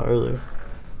talking about earlier.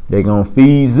 They're going to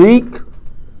feed Zeke,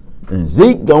 and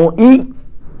Zeke going to eat.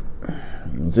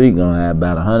 Zeke going to have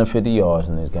about 150 yards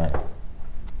in this game.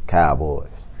 Cowboys.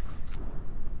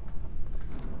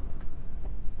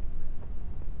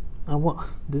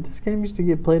 Did this game used to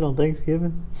get played on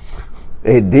Thanksgiving?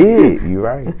 It did. You're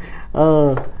right.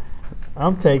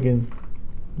 I'm taking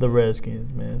the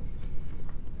Redskins, man.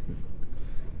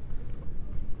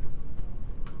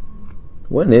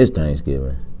 When is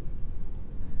Thanksgiving?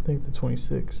 I think the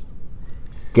 26th.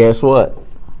 Guess what?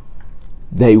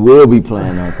 They will be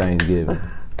playing on Thanksgiving.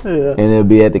 Yeah. And it'll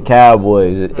be at the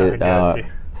Cowboys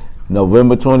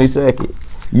November 22nd.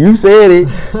 You said it.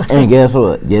 And guess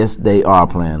what? Yes, they are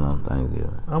playing on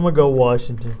Thanksgiving. I'm going to go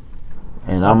Washington.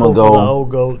 And I'm going to go for the old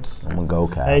goats. I'm going to go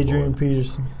Cowboys. Adrian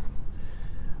Peterson.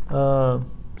 So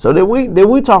did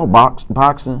we talk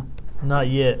boxing? Not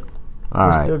yet. All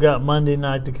right. Still got Monday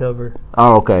night to cover.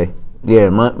 Oh, okay. Yeah,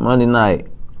 Monday night.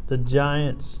 The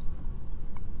Giants,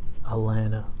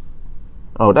 Atlanta.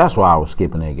 Oh, that's why I was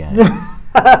skipping that game.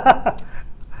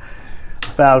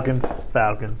 Falcons.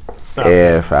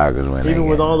 Yeah, Falcons win. Even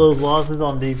with all those losses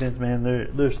on defense, man,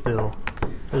 they're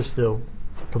still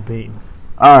competing.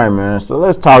 All right, man. So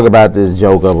let's talk about this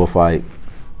joke of a fight.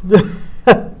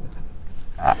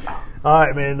 All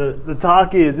right, man. The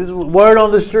talk is, this word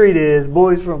on the street is,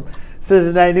 boys from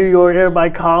Cincinnati, New York, everybody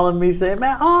calling me saying,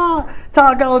 man,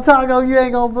 Taco, you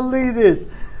ain't going to believe this.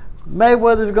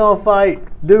 Mayweather's going to fight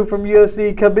dude from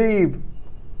UFC, Khabib.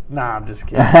 Nah, I'm just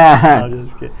kidding.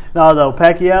 No, though,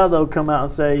 Pacquiao, though, come out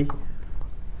and say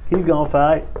he's going to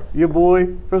fight your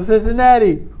boy from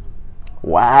Cincinnati.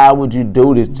 Why would you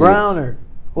do this to Browner.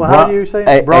 Well, how do you say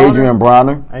it? Adrian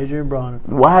Bronner. Adrian Bronner.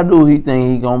 Why do he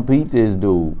think he going to beat this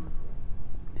dude?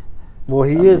 Well,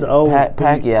 he is old.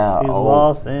 Pacquiao he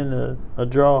lost in a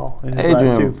draw in his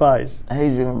last 2 fights.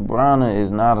 Adrian Bronner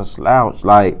is not a slouch.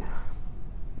 Like,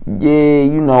 yeah,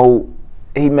 you know,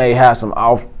 he may have some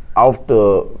off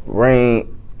the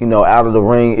ring, you know, out of the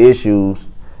ring issues,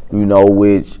 you know,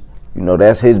 which, you know,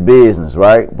 that's his business,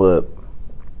 right? But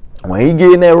when he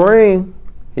get in that ring,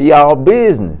 he all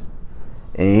business.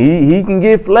 And he can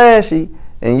get flashy,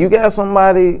 and you got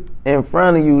somebody in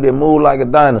front of you that move like a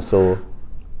dinosaur.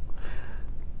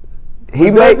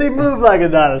 He move like a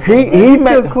dinosaur? He's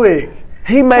still quick.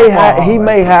 He may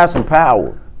have some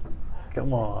power.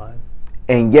 Come on.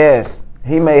 And yes,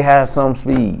 he may have some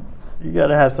speed. You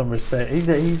gotta have some respect.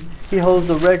 He holds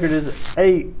the record as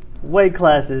 8 weight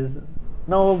classes.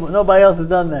 Nobody else has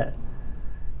done that.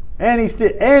 And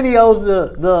he owes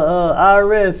the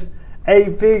IRS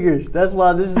 8 figures. That's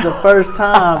why this is the first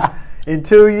time in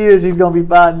 2 years he's gonna be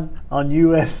fighting on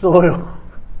U.S. soil.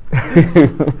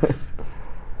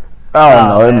 I don't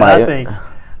know. It might.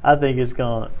 I think it's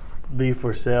gonna be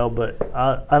for sale, but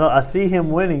I see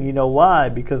him winning. You know why?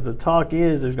 Because the talk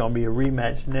is there's gonna be a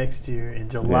rematch next year in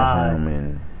July.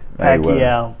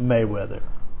 Pacquiao Mayweather.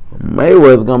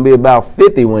 Mayweather's gonna be about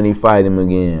 50 when he fight him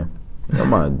again. Oh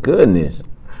my goodness.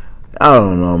 I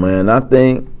don't know, man. I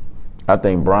think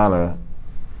Bronner.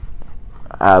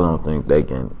 I don't think they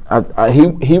can.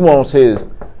 He wants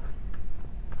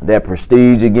that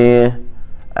prestige again.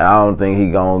 I don't think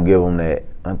he gonna give him that.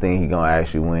 I think he gonna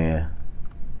actually win.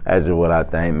 That's just what I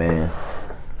think, man.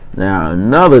 Now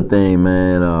another thing,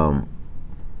 man.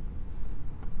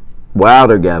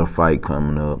 Wilder got a fight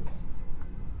coming up.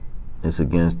 It's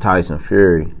against Tyson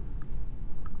Fury.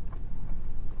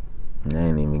 They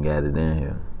ain't even got it in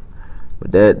here.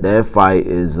 But that fight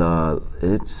is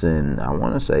it's in, I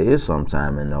want to say it's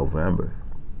sometime in November.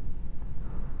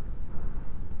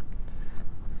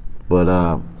 But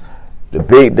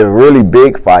the really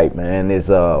big fight, man, is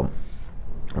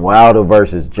Wilder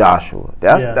versus Joshua.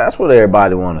 That's what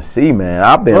everybody want to see, man.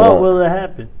 What will it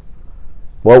happen?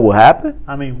 What will happen?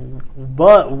 I mean,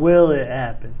 but will it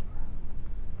happen?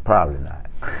 Probably not.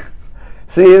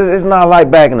 See, it's not like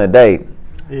back in the day.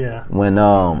 Yeah.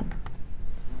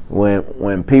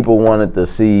 When people wanted to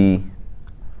see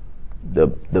the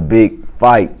big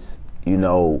fights, you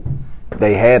know,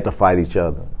 they had to fight each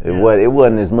other. It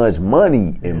wasn't as much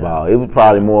money involved. Yeah. It was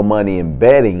probably more money in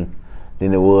betting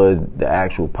than it was the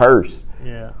actual purse.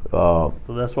 Yeah. So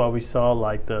that's why we saw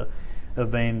like the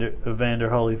Evander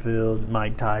Holyfield,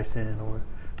 Mike Tyson, or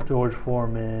George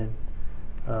Foreman.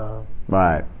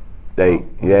 Right.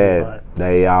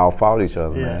 They all fought each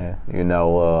other, man. You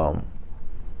know,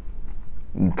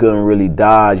 you couldn't really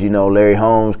dodge. You know, Larry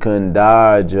Holmes couldn't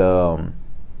dodge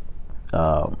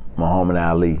Muhammad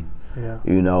Ali. Yeah.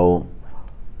 You know,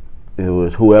 it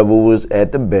was whoever was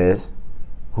at the best,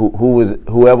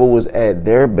 whoever was at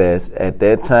their best at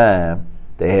that time.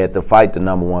 They had to fight the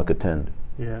number one contender.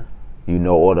 Yeah. You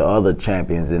know, or the other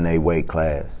champions in their weight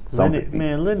class.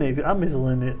 Lennox, I miss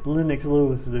Lennox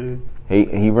Lewis, dude.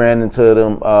 He ran into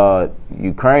them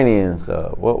Ukrainians.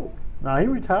 Nah, he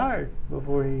retired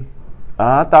before he.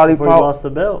 I thought he lost the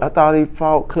belt. I thought he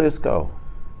fought Klitschko.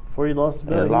 Before he lost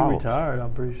the belt, he retired.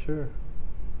 I'm pretty sure.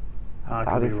 I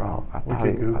thought he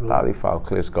fought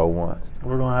Klitschko once.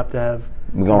 We're gonna have to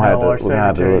our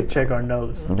secretary check our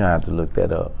notes. We're gonna have to look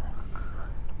that up.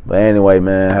 But anyway,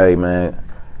 man, hey man,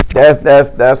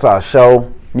 that's our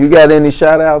show. You got any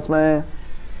shout outs, man?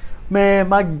 Man,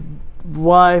 my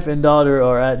wife and daughter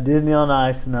are at Disney on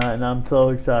Ice tonight, and I'm so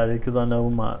excited because I know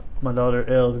my daughter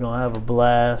Elle is gonna have a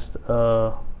blast.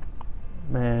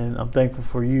 Man, I'm thankful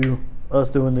for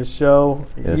us doing this show.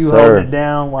 Yes, you sir. holding it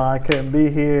down while I couldn't be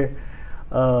here.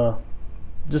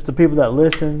 Just the people that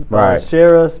listen, right.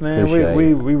 Share us, man.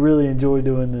 We really enjoy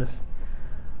doing this.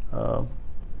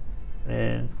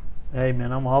 And hey,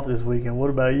 man, I'm off this weekend. What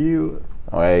about you?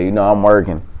 Oh, hey, you know I'm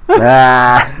working.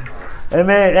 Hey,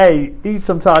 man, hey, eat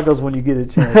some tacos when you get a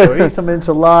chance. Or eat some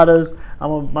enchiladas.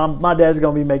 My dad's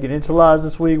going to be making enchiladas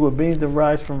this week with beans and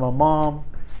rice from my mom.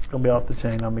 It's going to be off the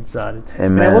chain. I'm excited. Hey,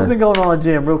 man, what's been going on in the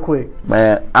gym real quick?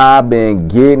 Man, I've been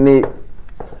getting it.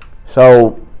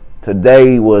 So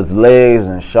today was legs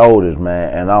and shoulders,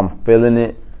 man, and I'm feeling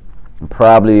it. I'm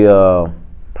probably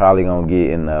gonna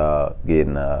get in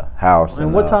the house.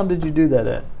 And what time did you do that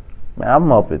at? Man,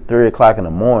 I'm up at 3:00 in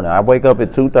the morning. I wake up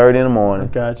at 2:30 in the morning.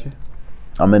 I got you.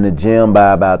 I'm in the gym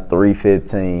by about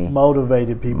 3:15.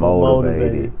 Motivated people.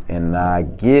 Motivated. And I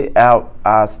get out.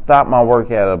 I stop my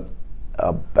workout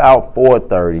about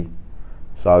 4:30,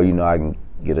 so I can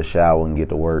get a shower and get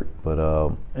to work. But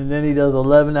and then he does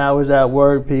 11 hours at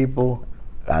work, people.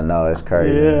 I know, it's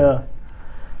crazy. Yeah.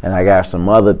 And I got some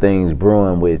other things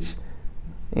brewing, which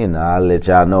I'll let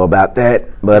y'all know about that.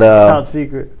 But top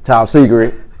secret. Top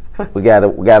secret. we gotta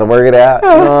work it out. You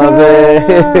know what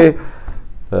I'm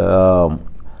saying?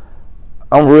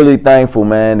 I'm really thankful,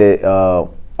 man, that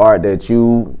Art, that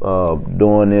you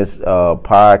doing this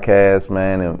podcast,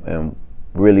 man, and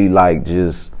really like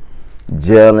just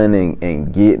gelling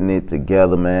and getting it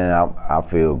together, man. I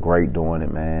feel great doing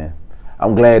it, man.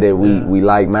 I'm glad that we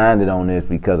like-minded on this,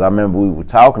 because I remember we were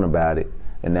talking about it,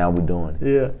 and now we're doing it.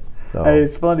 Yeah. So. Hey,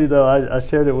 it's funny, though. I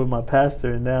shared it with my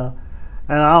pastor, and I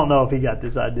don't know if he got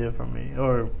this idea from me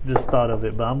or just thought of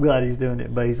it, but I'm glad he's doing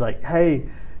it. But he's like, hey,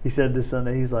 he said this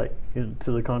Sunday, he's like,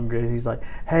 to the congregation, he's like,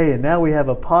 hey, and now we have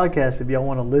a podcast if y'all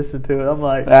want to listen to it. I'm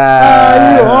like, you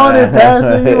on it,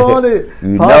 pastor, you on it.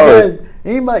 You podcast. Know it.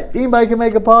 Anybody can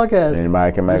make a podcast.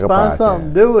 Anybody can make just a find podcast.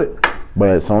 Something, do it.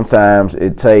 But sometimes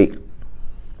it takes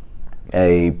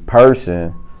a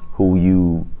person who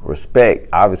you respect.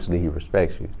 Obviously, he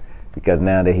respects you, because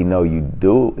now that he know you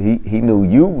do, he knew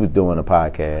you was doing a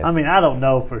podcast. I mean, I don't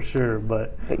know for sure,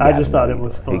 but I just thought it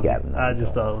was fun. He got to know. I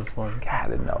just thought it was fun.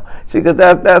 Gotta know. See, because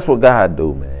that's what God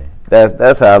do, man.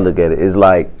 That's how I look at it. It's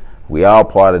like we all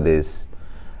part of this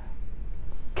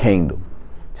kingdom.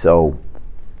 So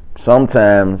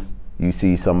sometimes you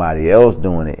see somebody else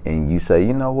doing it, and you say,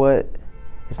 you know what?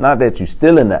 It's not that you're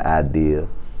stealing the idea.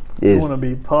 You want to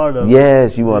be part of it.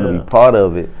 Yes, you want to be part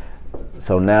of it.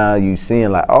 So now you seeing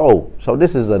like, oh, so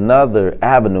this is another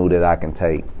avenue that I can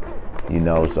take,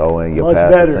 So and your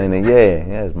pastor saying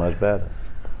that, it's much better.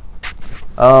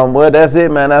 Well, that's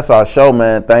it, man. That's our show,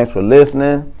 man. Thanks for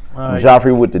listening. Right.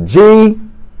 Joffrey with the G.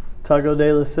 Taco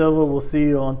De La Silva. We'll see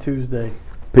you on Tuesday.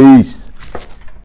 Peace.